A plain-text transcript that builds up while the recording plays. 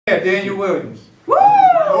Daniel Williams. Woo!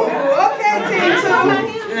 Okay, team 2.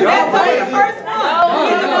 That's only the first one.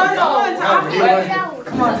 He's the first one.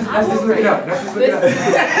 Come on, let's just look it up. Let's just look it up. You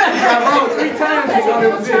got wrong 3 times. You thought it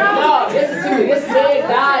was it. No, this man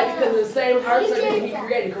died because of the same earth circuit he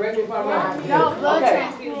created. Correct me if I'm wrong. No, blood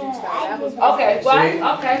transfusion style. Okay,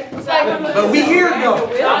 well, okay. But we here though.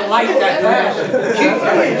 I like that passion. Keep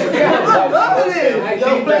I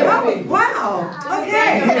love it. Wow. Okay.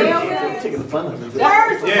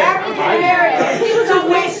 First African American to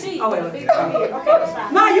win. Oh, wait.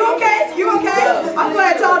 No, you okay? You okay? I'm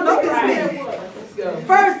glad y'all know this man.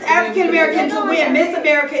 First African American to win Miss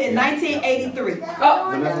America in 1983.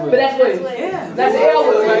 Oh, but that's Williams. Yeah. That's L.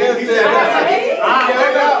 Williams.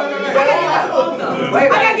 I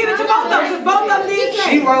gotta give it to both of them because both of them did say.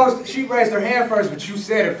 She raised her hand first, but you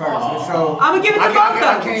said it first. And so I'm gonna give it to both of them.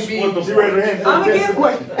 I can't be. She raised her hand. I'm gonna give it.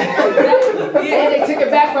 Yeah, they took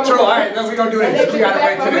it back from True, all right, no, we're gonna do this. We gotta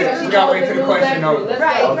wait till the question over.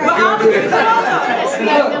 Right. But I'm gonna give it to both of them.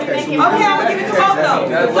 Okay, I'm gonna give it to both of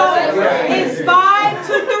them. So it's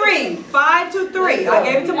 5-3. 5-3. I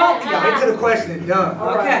gave it to both of y'all. Get to the question and done.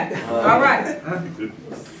 Okay. All right.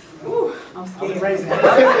 Ooh, I'm scared. Because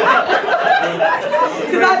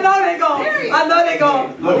I know they're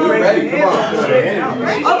going. Look, we're ready. Come on.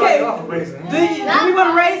 Okay. Do we want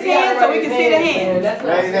to raise hands so we can see the hands?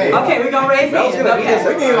 Okay, we're going to raise hands. Okay.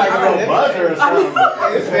 We need like a little buzzer or something.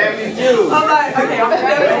 It's family feud. I'm like, okay, I'm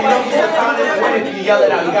You yell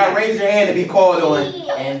it out. You gotta raise your hand to be called on,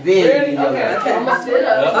 and then you yell it out. I'm gonna sit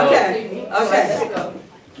up. Okay. Let's go.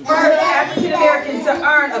 First African American to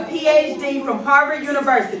earn a PhD from Harvard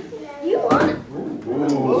University. You won.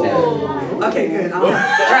 Okay, good.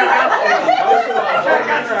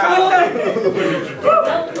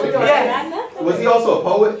 Yes. Was he also a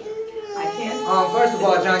poet? I can't. First of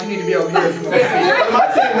all, John, you need to be over here. My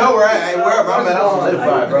team know where wherever I'm at, I'm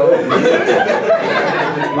solidified, bro.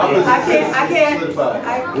 I can't.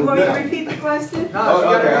 You want me to repeat the question?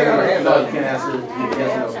 Oh, okay. No, you can't answer. You can't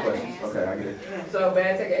answer those questions. Okay, I get it. So, may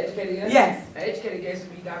I take an educated guess? Yes. An educated guess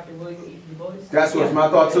would be Dr. William E. Du Bois. That's what my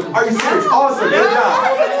thought too. Are you serious? Awesome. Good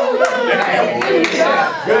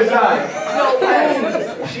job. Good job. No way.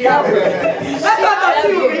 I thought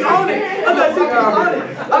she would be on it.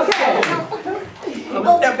 Okay. I'm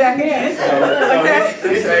gonna step back in.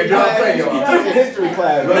 Okay. History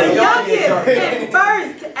class. The youngest and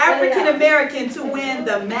first African American to win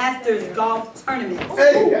the Masters golf tournament.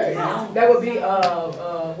 That would be,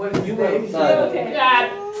 what is you name?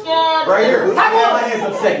 Right here. Hands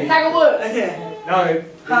up second. Tiger Woods. Okay. No,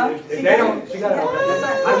 if they don't, she got it. I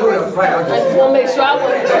knew it was right. I just want to make sure I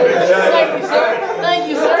wasn't. Thank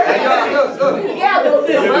you, sir. Hey, y'all, look. Yeah,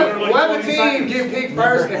 Whoever team get picked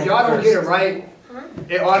first, if y'all don't get it right,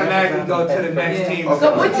 it automatically goes to the next team.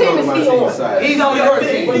 So what team is he on? He's on your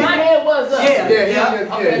team. But my head was up. Yeah.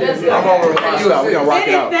 Okay, let's go. I'm over with you. We gonna rock It it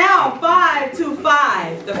is out. now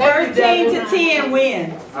 5-5. The first team to 10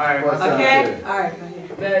 wins. All right, what's up? Okay? All right.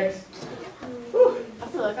 Next.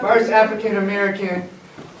 First African American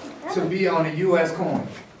to be on a U.S. coin.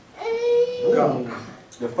 Go.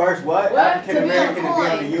 The first what? What? African American to be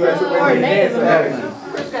on the U.S. Or Native American.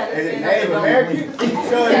 Is it Native American?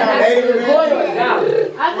 Sure, it's not Native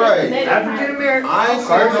American. Right. African American. I ain't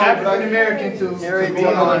First saying African American to be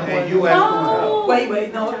on a U.S. coin. Wait,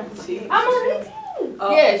 no. I'm on the team.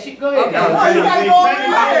 Yeah, she go ahead.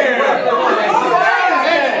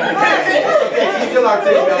 She's still our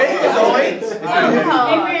team, though.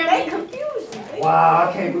 They confused me. Wow,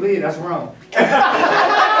 I can't believe that's wrong.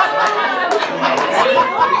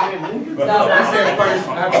 I said first.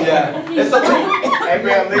 Yeah. It's okay.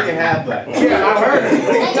 Abraham Lincoln half black. Yeah, I heard it.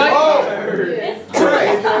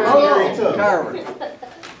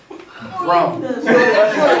 Wrong. Say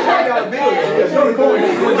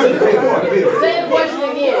the question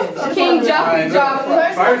again. King Joffrey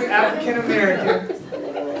Joffrey. First African American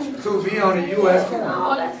to be on a U.S. coin.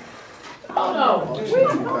 Hold on.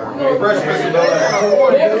 First person,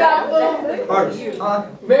 Remember Copperfield? First.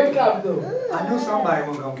 Remember Copperfield? I knew somebody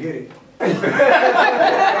was gonna get it. I'm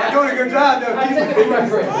doing a good job though. I took it from my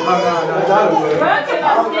friend. No.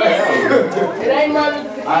 It ain't running.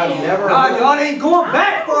 I've never. Y'all ain't going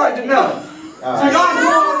back far enough. So y'all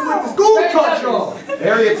going with the school culture on.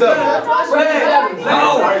 Harriet Tubman.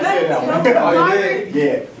 No. Oh, you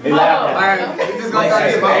did? Yeah. Alright, we just gonna try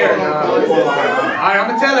to get my hair. Alright, I'm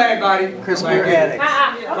gonna tell everybody. Crispy Addicts.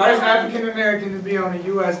 First African American to be on a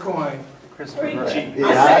U.S. coin.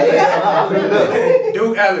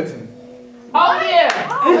 Duke Ellington. Oh yeah.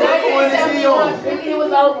 He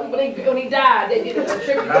was old when he died. They did a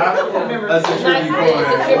tribute. That's a tribute coin.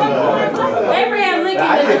 Abraham Lincoln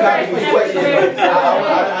was the first African American.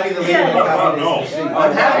 I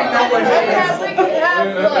I'm happy to know what it is.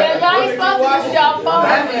 Yeah, y'all ain't supposed to use y'all phone, I'm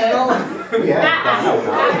happy to man. know.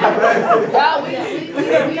 Y'all, we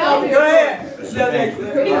over Go here. ahead.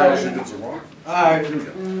 Alright.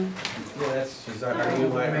 Yeah, that's, she's already I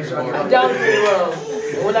don't get it wrong.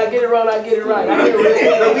 When I get it wrong, I get it right. I get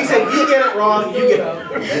it No, we said we get it wrong, you get it.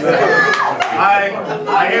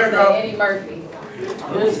 Alright, here we go. Eddie Murphy. You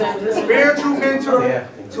understand? Spiritual mentor Yeah.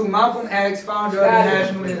 to Malcolm X, founder of the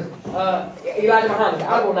nationalism. Elijah Muhammad. I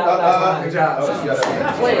will not Elijah Good job.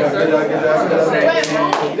 Wait, sir. Good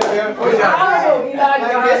job. Elijah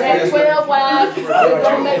Muhammad had 12 wives.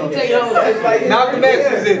 Don't make me take home. Malcolm X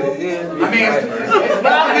is in it. I mean, it's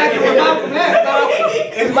Malcolm X with Malcolm X.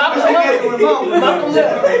 It's Malcolm Little.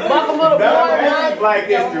 Malcolm Little born Black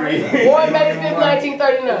history. May 5th,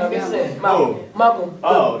 1939. That's it. Malcolm.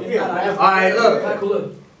 Oh, yeah. Alright,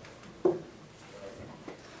 look.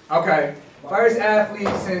 Okay. First athlete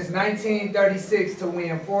since 1936 to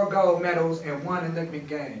win 4 gold medals and 1 Olympic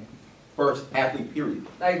game. First athlete, period.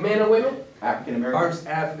 Like men and women? African American. First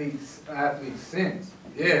athlete since.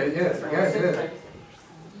 Yeah, yes.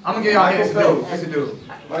 I'm gonna give y'all his spell. It's a dude.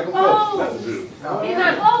 Michael Oh. Phelps. That's a dude. No. He's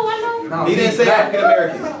not, oh, I know. No, He didn't he's say black. African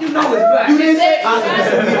American. You know it's black. You didn't say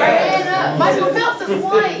Michael Phelps is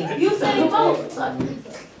white. You said he both.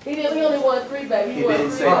 He only won 3, baby. He didn't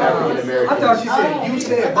say African I American. thought she said you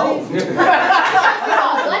said both.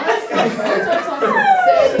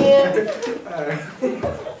 Say it again.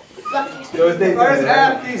 First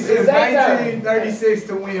athlete since 1936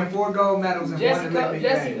 to win 4 gold medals and 1 Olympic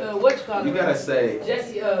Jesse, game. what you call You him? gotta say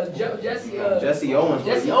Jesse Owens.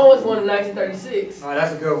 Jesse Owens won in 1936. Oh,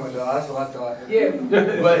 that's a good one though. That's what I thought. Yeah.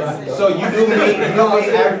 But so you do mean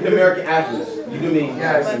African American athletes. You do mean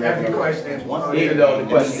Yes, every question. even though the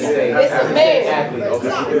question is saying It's a man. athlete.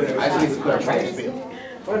 Okay. I just need to clarify.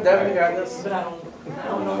 Well, definitely got this. But I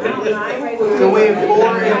don't know. To win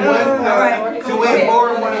 4 and 1. To win 4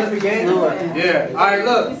 and 1 Olympic game. Yeah. All right,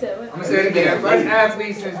 look. I'm gonna say it again. First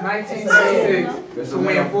athlete since 1936 to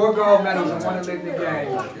win 4 gold medals and 1 Olympic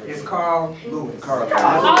game is Carl Lewis. That's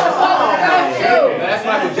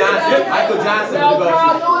Michael Johnson. Michael Johnson No, with the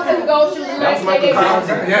Carl gold Lewis had the gold shoes in That's Michael 1988.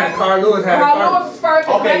 Johnson. Yeah, Carl Lewis had Carl it Lewis was first.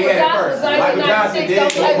 and Okay, Michael yeah, Johnson first. was Michael Johnson 1996.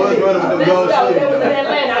 did. He was running with the gold Let's go. shoes. It was in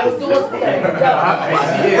Atlanta. I was doing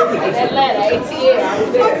Atlanta, ATL. I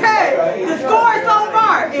was there. Okay, the score so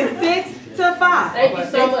far is 6 to 5. Thank you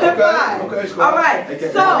so 6 much. to 5. All right,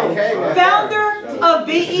 so founder of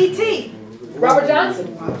BET. Robert Johnson.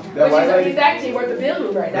 That white lady? He's actually worth $1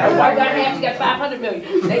 billion right now. White guy half, she got 500 million.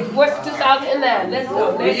 They worth 2009. Let's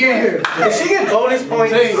go. The year. Did she get bonus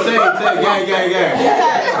points? Gang. It's 1 to 5.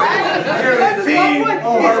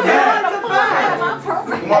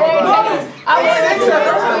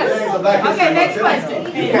 Okay, next question.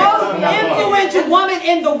 Most influential woman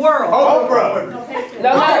in the world. Oprah. No,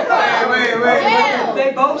 Wait. They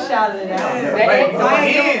both shouted it out. They didn't say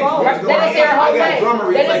her whole name. They didn't say her whole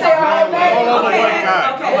name. They didn't say her whole name.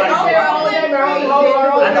 Okay, They didn't say her whole name.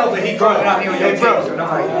 I know, but he called it out here on your team, so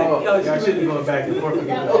nobody. Y'all shouldn't be going back and forth with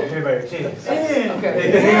everybody a chance.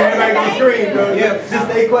 Okay. Everybody on the screen, bro. Yeah. Just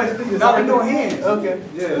stay questions. No, we're doing hands. Okay.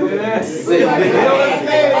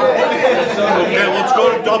 Okay, let's go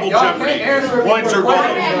to double Y'all can't jeopardy. answer it Points are before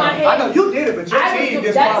gone. I know you did it, but your team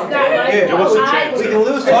That's just not my Give us a chance. We can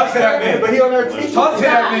lose. Talk to that man. But he on our team. Talk to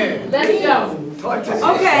that man. Let's go. Talk to him.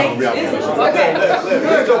 Okay, okay.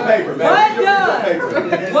 Here's your paper, man.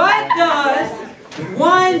 What does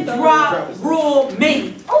 1 drop rule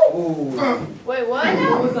mean? Wait, what?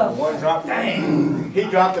 One drop. Dang. He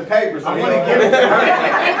dropped the paper, so I'm gonna give it to her.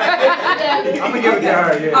 I'm gonna give it to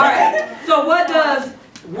her, yeah. All right, so what does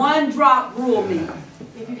 1 drop rule mean?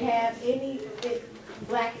 If you have any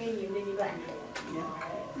black in you, then you black.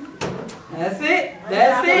 That's it.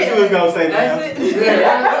 What you was gonna say, That's man? it.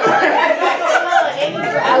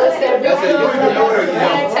 Alice said, "This is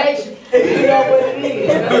plantation." You know what it is.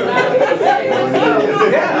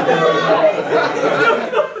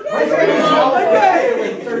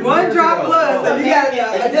 Okay. 1 drop plus. So you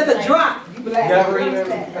got just a drop. You black.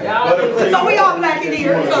 So we all black in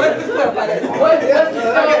here. So let's just clarify that.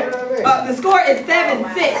 What's The score is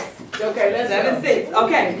 7-6. Okay, let's go. 7-6.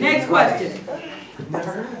 Okay, next question.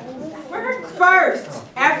 First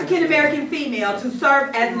African American female to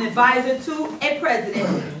serve as an advisor to a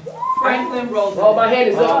president, Franklin Roosevelt. Hold my hand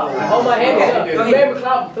is up. Hold my hand is up. Go ahead. Remember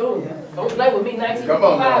Cloud Bethune. Don't play with me. 1955. Come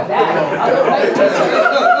on, man.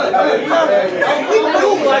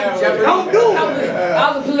 Don't do it.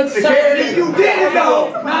 I was a political You did it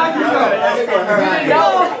though. Now you know.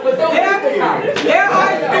 There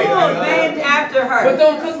are schools named after her.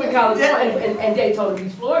 Bethune Cookman College and Daytona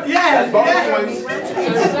Beach, Florida. Yes,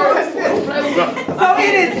 yes. So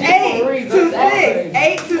it is 8 to 6.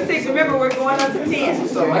 8 to 6. Remember, we're going on to 10.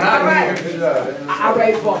 So, All right. I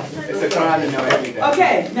raised one. It's a crime to know everything.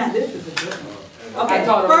 Okay, now this is a good one. Okay, I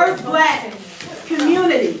told her. first black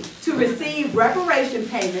community to receive reparation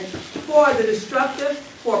payments for the destructive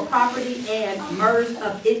for property and murders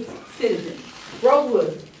of its citizens.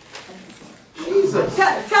 Rosewood. Jesus.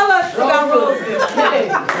 Tell us about Rosewood.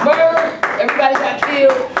 Murder, everybody got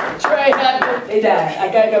killed, Trey happened, they died.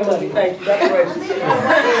 I got their money, thank you, reparations.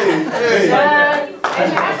 Hey,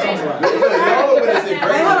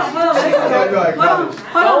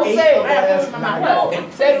 Don't say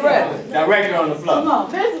it. Say the rest. Director on the floor.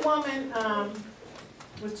 This woman,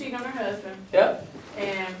 was cheating on her husband, Yep.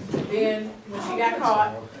 and then when she got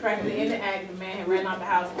caught, practically in the act, the man had ran out the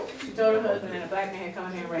house. She told her husband and a black man had come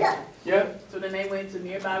in here and raped her. Yep. So then they went to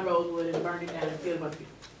nearby Rosewood and burned it down and killed a bunch of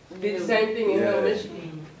people. Did the same thing in Hill,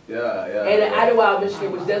 Michigan. Yeah. And in Idlewild,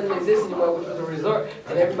 Michigan, which doesn't exist anymore, which was a resort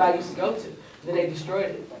that everybody used to go to. Then they destroyed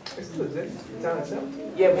it.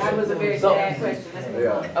 Yeah, That was a very sad question. Let's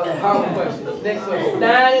move on. a horrible question. Next one.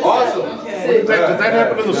 9, Awesome. 6. Did that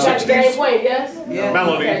happen in the Got Game 60s? Point, yes? Yeah.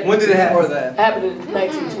 Melody, Okay. When did it happen? Happened in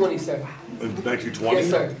 1920, sir. in 1920? Yes,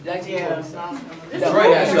 sir. Yeah. 1920, sir. This No. Right,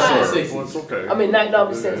 that's woman- your 60s. Well, it's okay. I mean, not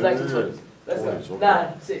number 6, 1920. Let's It's go. okay.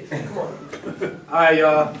 9, 6. Come on. All right,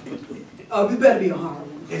 y'all. Oh, we better be a hard one.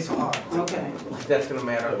 It's hard. Okay. That's gonna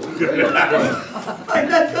matter. That's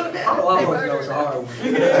gonna I always know it's a hard one.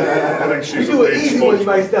 I think she's a big you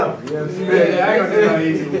might stump. You know what I'm saying? Yeah, I ain't gonna do no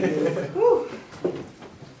easy one.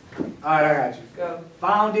 All right, I got you. Go.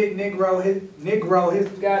 Founded Negro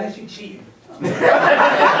history. Got it. Man, she cheating.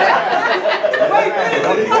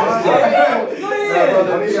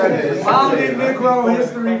 Founded Negro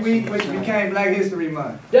History Week, which became Black History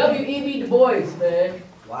Month. W.E.B. Du Bois, man.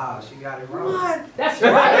 Wow, she got it wrong. What? That's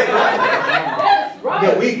right. That's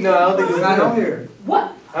right. week, no, I don't think it It's was not on him. here.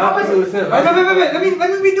 What? I don't think it was him. Wait,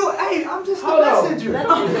 let me do it. Hey, I'm just a Hold on. messenger. I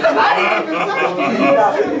didn't even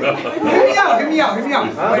touch you. Hear me out.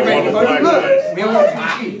 Wait, look, we don't want you to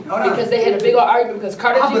cheat. Hold on. Because they had a big old argument because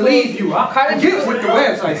Carter I G. believe Woodson- you. I Carter G. get what the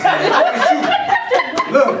website says.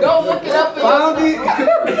 Look, Go look it up for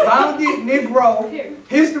yourself. founded Negro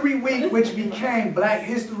History Week, which became Black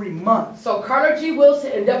History Month. So Carter G.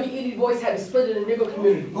 Wilson and W.E.B. Du Bois had to split in the Negro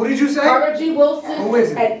community. Who did you say? Carter G. Wilson. Who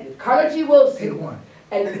is it? And Carter G. Pick Wilson one.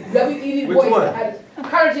 and W.E.B. Du Which Bois. one? had-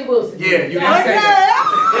 Carter G. Wilson. Yeah, you didn't say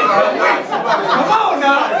that. Come on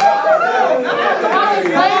now.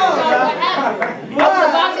 I was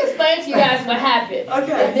about to explain to you guys what happened.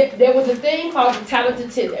 Okay. There was a thing called the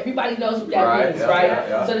Talented 10. Everybody knows what that Right, means, yeah, right?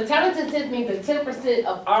 yeah. So the Talented 10 means the 10%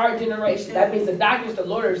 of our generation. That means the doctors, the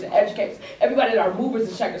lawyers, the educators, everybody that are movers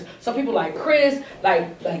and shakers. So people like Chris,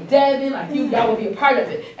 like Devin, like you, y'all will be a part of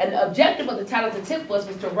it. And the objective of the Talented 10 was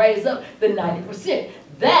to raise up the 90%.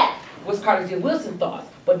 That was Carter G. Wilson thought.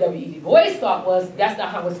 But W.E.B. Du Bois thought was, that's not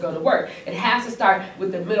how it's going to work. It has to start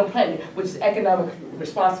with the middle planet, which is economic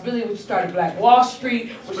responsibility, which started Black Wall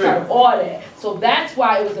Street, which started all that. So that's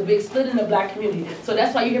why it was a big split in the Black community. So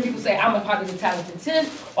that's why you hear people say, I'm a part of the Talented 10,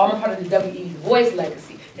 or I'm a part of the W.E.B. Du Bois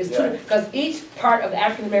legacy. It's true, because each part of the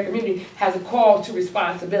African American community has a call to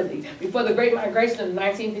responsibility. Before the Great Migration of the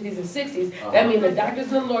 1950s and 60s, that means the doctors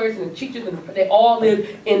and the lawyers and the teachers, they all lived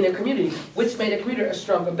in their community, which made the community a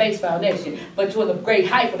stronger base foundation. But during the Great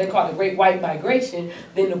Hype, what they call the Great White Migration,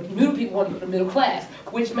 then the new people wanted to put the middle class,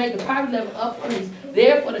 which made the poverty level increase.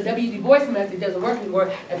 Therefore, the W.E.B. Du Bois method doesn't work anymore,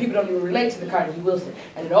 and people don't even relate to the Carter G. Wilson.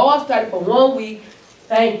 And it all started for 1 week.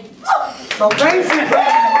 Thank you. So basically,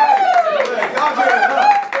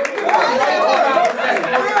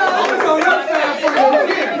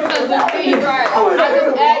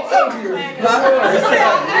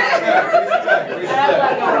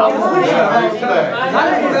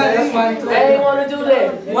 I didn't want to do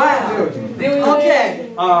that. Wow. Then we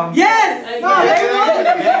Okay. Yes. No,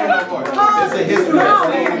 It's a history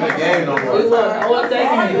that's ain't in the game no more. I want to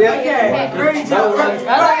thank you. Okay. Great job.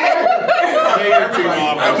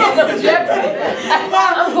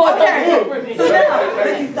 I'm going Okay. So now,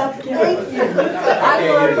 let me stop the camera. Thank you.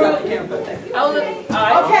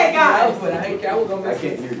 Okay, guys. I was going to make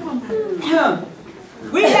it.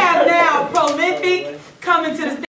 We have now Prolific coming to the stage.